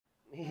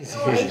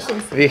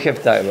We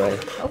have time,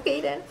 right?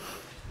 Okay then.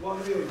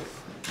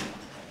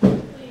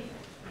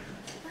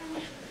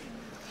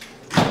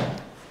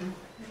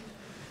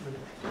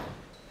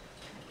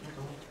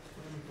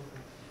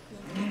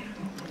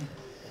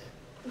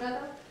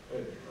 Gata?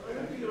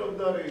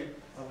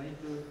 A venit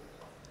greu.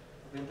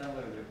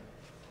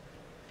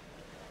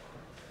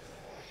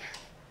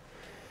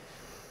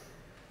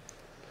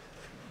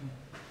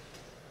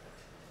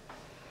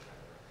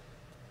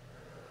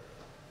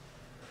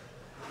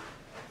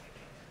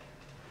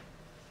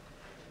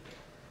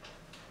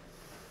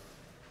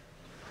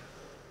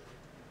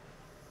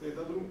 Ai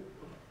dat drum?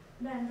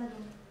 Da, am dat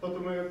drum.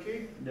 Totul mai ok?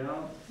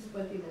 Da. După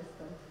tine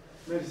stăm.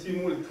 Mersi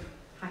mult.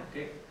 Hai. Ok.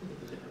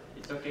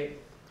 It's okay.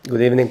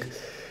 Good evening.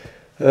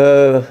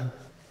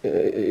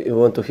 You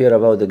want to hear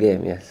about the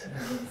game? Yes.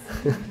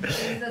 It's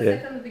the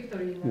second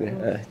victory.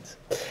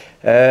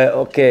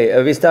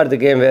 Okay, we start the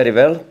game very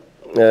well.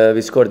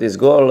 We scored this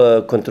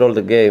goal, controlled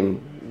the game.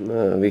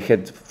 We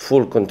had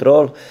full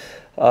control.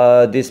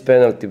 This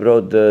penalty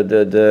brought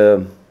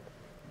the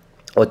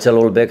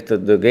Oțelul back to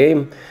the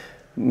game.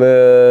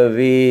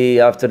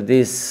 After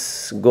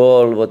this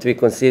goal, what we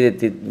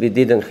considered, we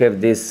didn't have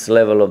this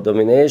level of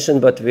domination,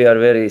 but we are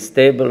very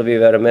stable. We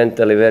were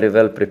mentally very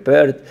well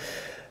prepared.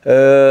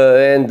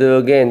 And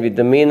again, with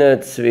the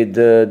minutes, with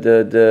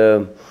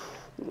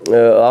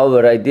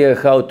our idea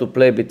how to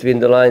play between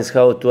the lines,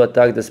 how to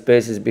attack the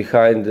spaces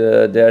behind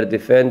their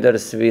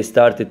defenders, we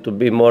started to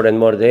be more and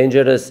more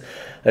dangerous.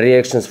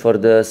 Reactions for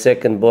the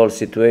second ball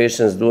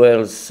situations,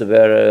 duels,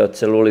 where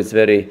Oțelul is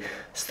very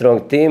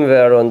strong team, we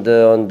are on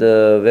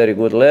the very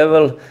good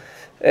level.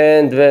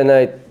 And when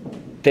I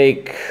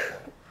take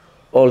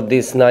all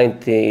these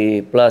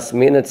 90 plus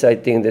minutes, I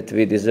think that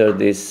we deserve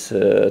these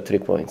 3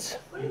 points.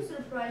 Were you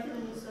surprised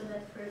when you saw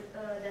that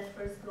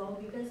first goal?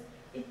 Because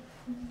it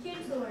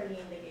came so early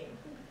in the game.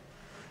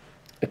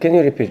 Can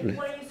you repeat, please?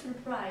 Were you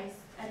surprised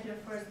at your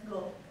first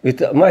goal?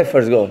 With my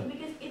first goal?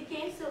 Because it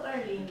came so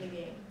early in the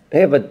game.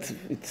 Yeah, but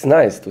it's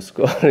nice to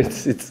score.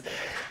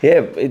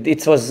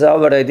 It was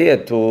our idea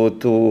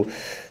to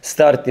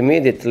start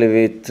immediately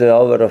with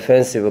our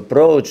offensive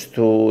approach,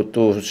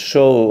 to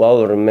show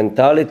our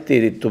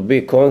mentality, to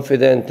be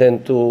confident,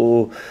 and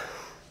to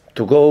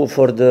go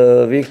for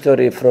the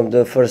victory from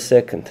the first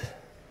second.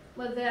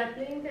 But they are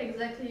playing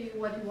exactly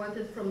what you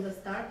wanted from the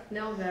start.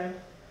 Now they are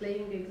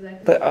playing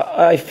exactly. But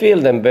I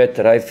feel them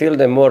better. I feel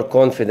them more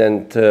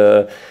confident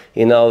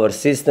in our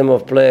system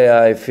of play.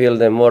 I feel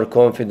them more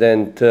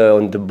confident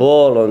on the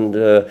ball, on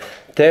the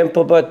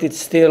tempo, but it's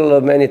still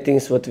many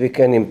things what we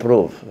can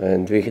improve,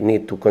 and we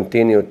need to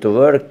continue to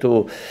work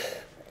to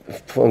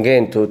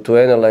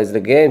analyze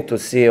the game, to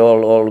see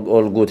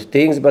all good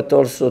things, but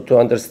also to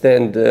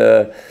understand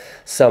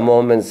some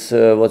moments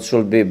what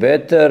should be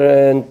better,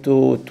 and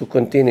to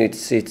continue.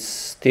 It's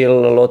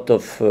still a lot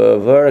of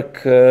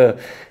work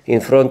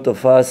in front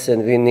of us,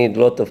 and we need a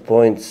lot of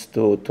points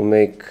to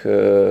make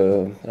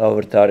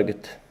our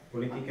target.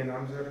 Politic and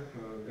Amzer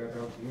got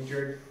out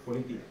injured.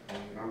 Politic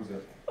and Amzer.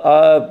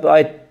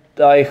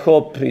 I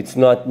hope it's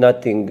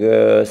nothing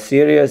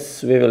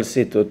serious. We will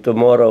see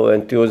tomorrow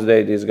and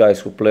Tuesday. These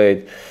guys who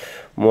played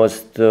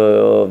most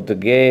of the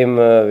game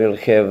will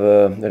have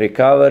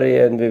recovery,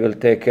 and we will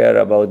take care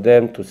about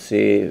them to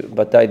see.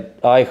 But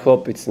I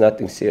hope it's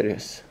nothing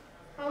serious.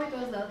 How it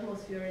was the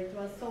atmosphere? It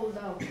was sold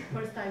out.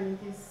 First time in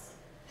this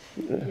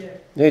year.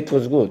 It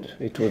was good.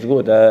 It was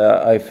good.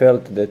 I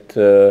felt that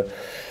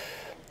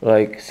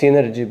like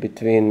synergy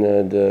between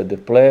the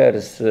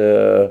players,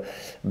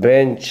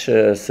 bench,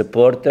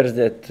 supporters,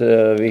 that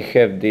we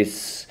have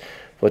this,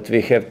 what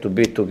we have to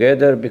be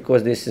together,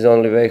 because this is the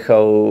only way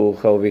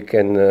how we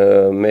can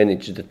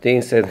manage the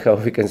things and how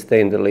we can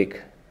stay in the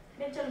league.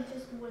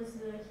 Zeljko was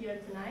here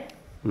tonight.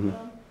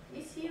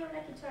 Is he your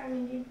lucky charm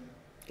indeed?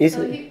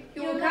 So he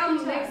will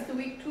come next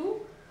week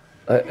too?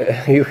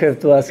 You have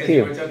to ask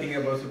You him. were talking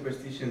about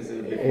superstitions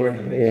before.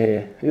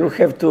 Yeah. You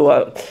have to.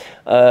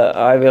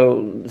 I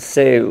will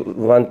say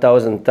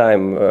 1,000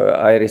 times.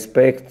 I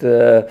respect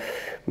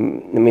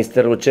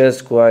Mr.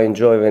 Lucescu. I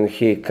enjoy when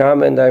he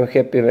come, and I'm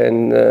happy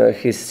when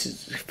he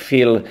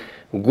feel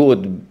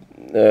good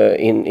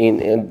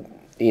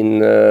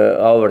in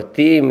our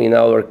team, in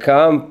our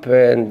camp,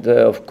 and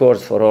of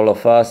course for all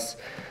of us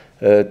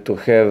to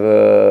have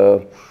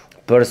a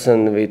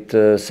person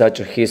with such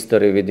a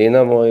history with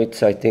Dinamo.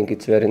 I think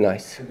it's very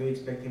nice. So do you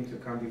expect him to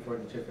come before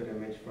the CFR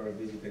match for a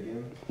visit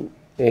again?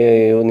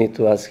 You need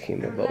to ask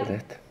him about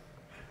that.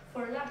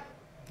 For luck.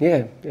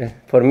 Yeah.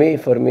 For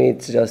me,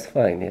 it's just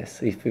fine.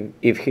 Yes,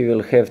 if he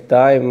will have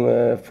time,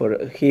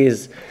 he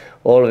is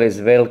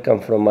always welcome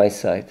from my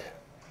side.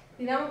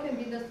 Dinamo can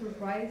be the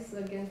surprise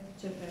against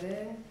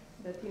CFR,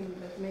 the team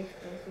that makes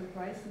the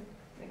surprise.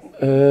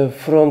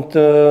 From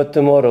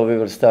tomorrow, we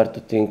will start to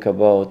think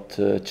about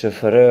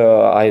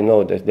CFR. I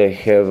know that they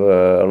have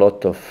a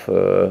lot of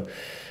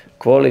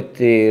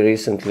quality.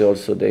 Recently,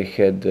 also they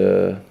had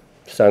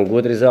some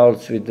good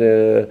results with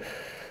the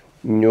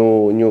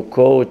new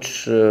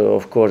coach.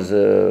 Of course,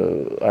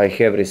 I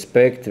have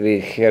respect. We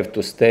have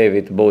to stay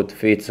with both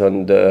feet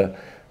on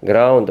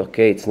ground.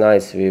 Okay, it's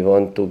nice, we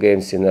won 2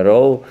 games in a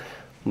row,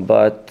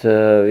 but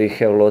we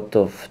have a lot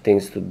of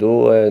things to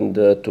do and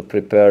to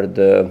prepare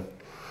the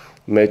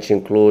match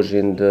in Cluj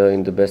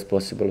in the best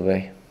possible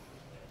way.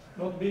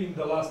 Not being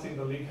the last in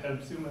the league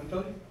helps you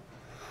mentally?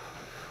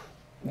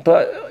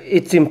 But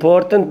it's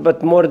important,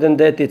 but more than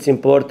that, it's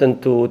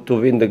important to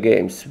win the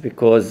games,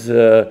 because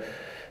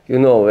you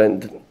know,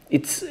 and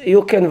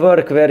you can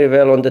work very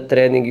well on the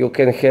training, you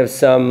can have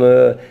some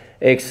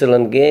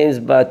excellent games,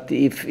 but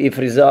if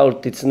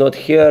result it's not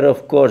here,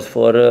 of course,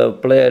 for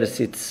players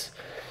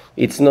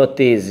it's not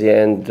easy,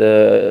 and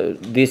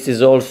this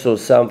is also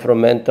some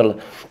from mental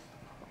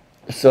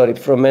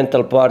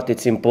part.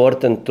 It's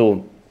important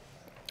to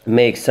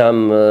make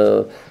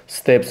some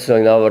steps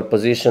in our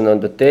position on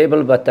the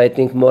table, but I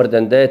think more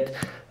than that,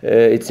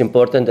 it's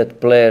important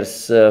that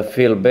players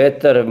feel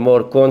better,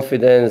 more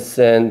confidence,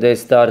 and they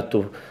start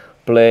to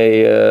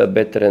play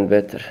better and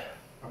better.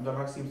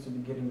 Abdullah seems to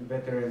be getting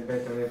better and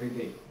better every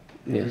day,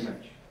 every Yes.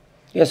 match.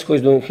 Yes,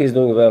 he's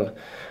doing well.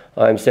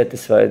 I'm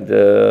satisfied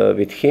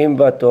with him,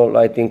 but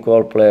I think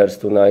all players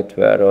tonight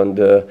were on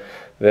the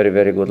very,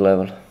 very good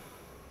level.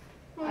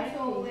 Are you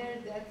aware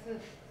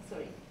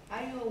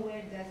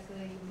that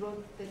you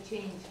brought the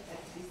change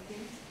at this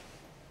team?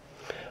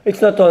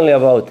 It's not only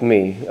about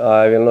me.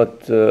 I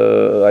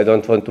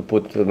don't want to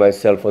put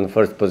myself on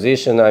first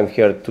position. I'm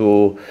here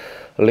to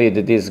lead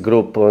this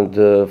group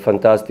of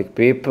fantastic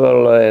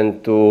people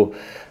and to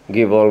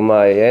give all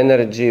my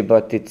energy,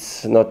 but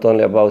it's not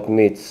only about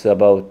me, it's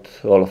about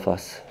all of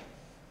us.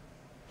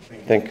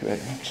 Thank you very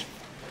much.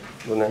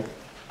 Good night.